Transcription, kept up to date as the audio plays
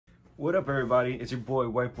What up, everybody? It's your boy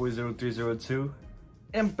Whiteboy0302.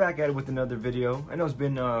 I'm back at it with another video. I know it's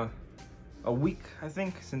been a week, I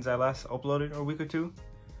think, since I last uploaded, or a week or two.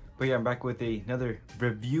 But yeah, I'm back with another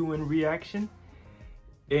review and reaction.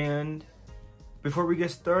 And before we get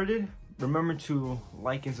started, remember to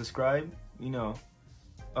like and subscribe. You know,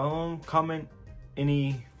 comment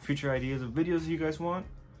any future ideas of videos you guys want,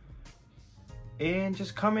 and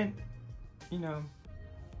just comment, you know,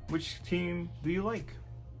 which team do you like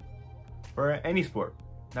for any sport,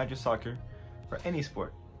 not just soccer, for any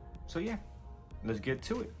sport. So yeah, let's get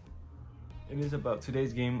to it. It is about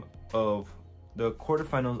today's game of the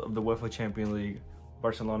quarterfinals of the UEFA Champions League,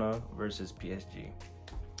 Barcelona versus PSG.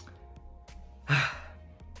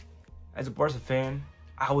 As a Barca fan,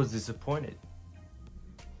 I was disappointed.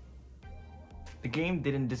 The game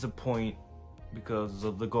didn't disappoint because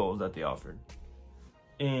of the goals that they offered.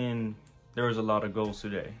 And there was a lot of goals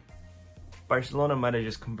today. Barcelona might have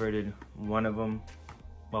just converted one of them,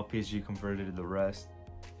 while PSG converted the rest.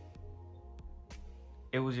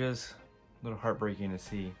 It was just a little heartbreaking to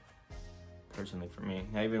see, personally for me.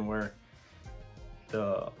 I even wear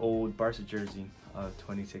the old Barca jersey of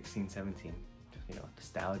 2016-17, you know,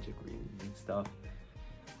 nostalgic reasons and stuff.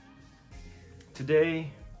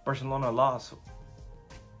 Today, Barcelona lost.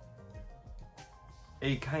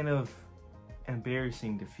 A kind of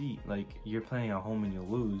embarrassing defeat. Like, you're playing at home and you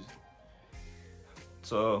lose.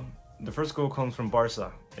 So the first goal comes from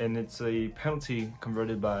Barca, and it's a penalty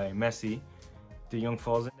converted by Messi. De Jong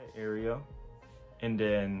falls in the area, and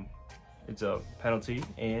then it's a penalty,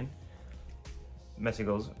 and Messi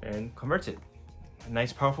goes and converts it. A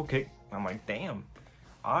nice, powerful kick. I'm like, damn,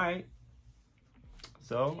 all right.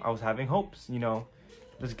 So I was having hopes, you know,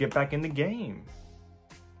 let's get back in the game.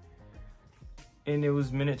 And it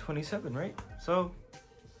was minute 27, right? So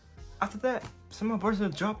after that, somehow Barca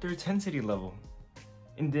dropped their intensity level.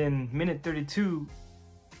 And then minute 32,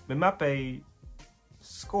 Mbappe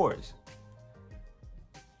scores.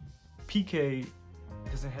 PK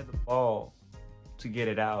doesn't have the ball to get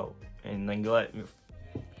it out, and Lenglet,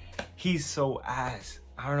 he's so ass.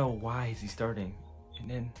 I don't know why is he starting.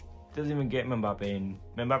 And then doesn't even get Mbappe, and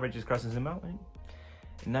Mbappe just crosses him out. And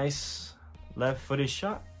a nice left-footed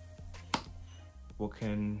shot. What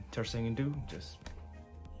can Ter Stegen do? Just,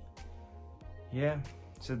 yeah.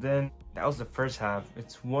 So then that was the first half.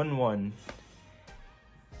 It's 1-1,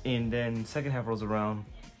 and then second half rolls around.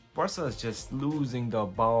 Barca is just losing the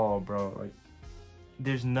ball, bro. Like,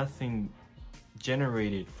 there's nothing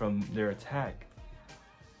generated from their attack.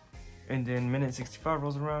 And then minute 65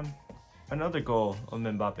 rolls around, another goal of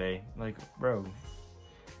Mbappe. Like, bro,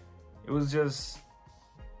 it was just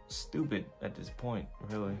stupid at this point,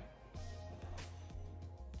 really.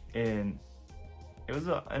 And it was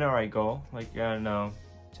an alright goal. Like, I don't know,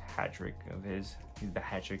 it's a hat trick of his. He's the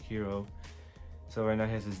hat trick hero. So right now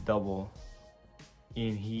he has his double,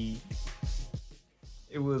 and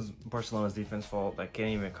it was Barcelona's defense fault that can't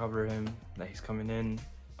even cover him. That he's coming in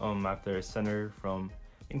after a center from,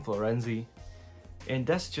 I think, Florenzi, and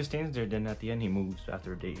that's just stands there. Then at the end he moves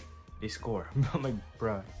after they score. I'm like,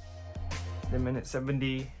 bruh. Then minute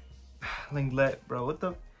 70, Lenglet, bro, what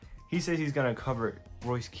the? He says he's gonna cover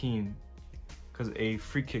Royce Keane because a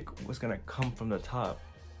free kick was gonna come from the top,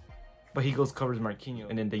 but he goes covers Marquinhos,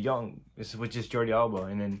 and then De Jong switches Jordi Alba,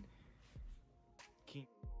 and then Keane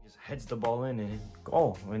just heads the ball in and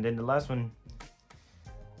goal. And then the last one,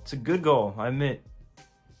 it's a good goal, I admit.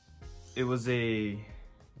 It was a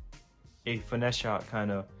finesse shot,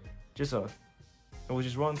 kind of, it was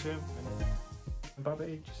just wrong to him, and then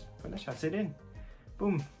Mbappe just finesse shots it in.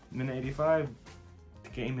 Boom, minute 85.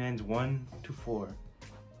 Game ends 1-4.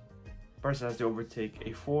 Barca has to overtake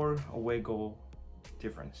a 4 away goal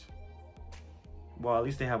difference. Well, at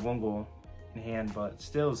least they have one goal in hand, but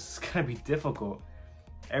still, it's gonna be difficult.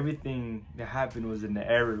 Everything that happened was an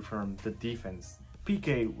error from the defense.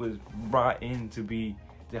 PK was brought in to be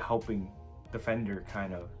the helping defender,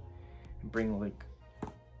 kind of bring like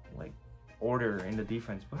order in the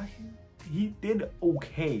defense, but he did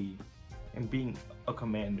okay in being a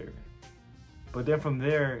commander. But then from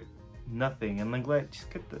there, nothing. And Lenglet, just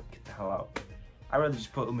get the hell out. I'd rather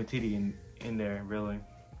just put Umtiti in there, really.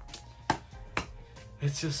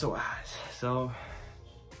 It's just so ass. So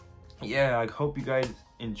yeah, I hope you guys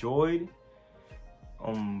enjoyed.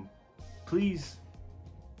 Please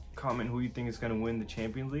comment who you think is gonna win the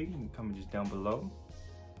Champions League, and comment just down below.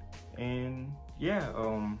 And yeah,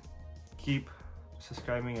 keep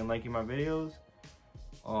subscribing and liking my videos.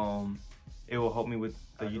 It will help me with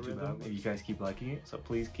the YouTube app if you guys keep liking it, so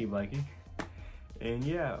please keep liking. And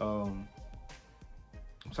yeah,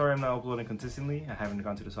 sorry I'm not uploading consistently. I haven't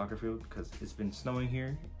gone to the soccer field because it's been snowing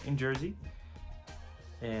here in Jersey,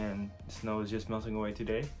 and snow is just melting away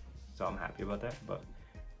today, so I'm happy about that. But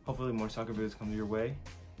hopefully more soccer videos come your way,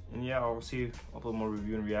 and yeah, I'll see you upload more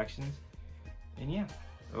review and reactions. And yeah,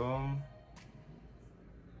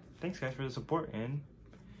 thanks guys for the support, and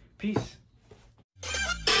peace.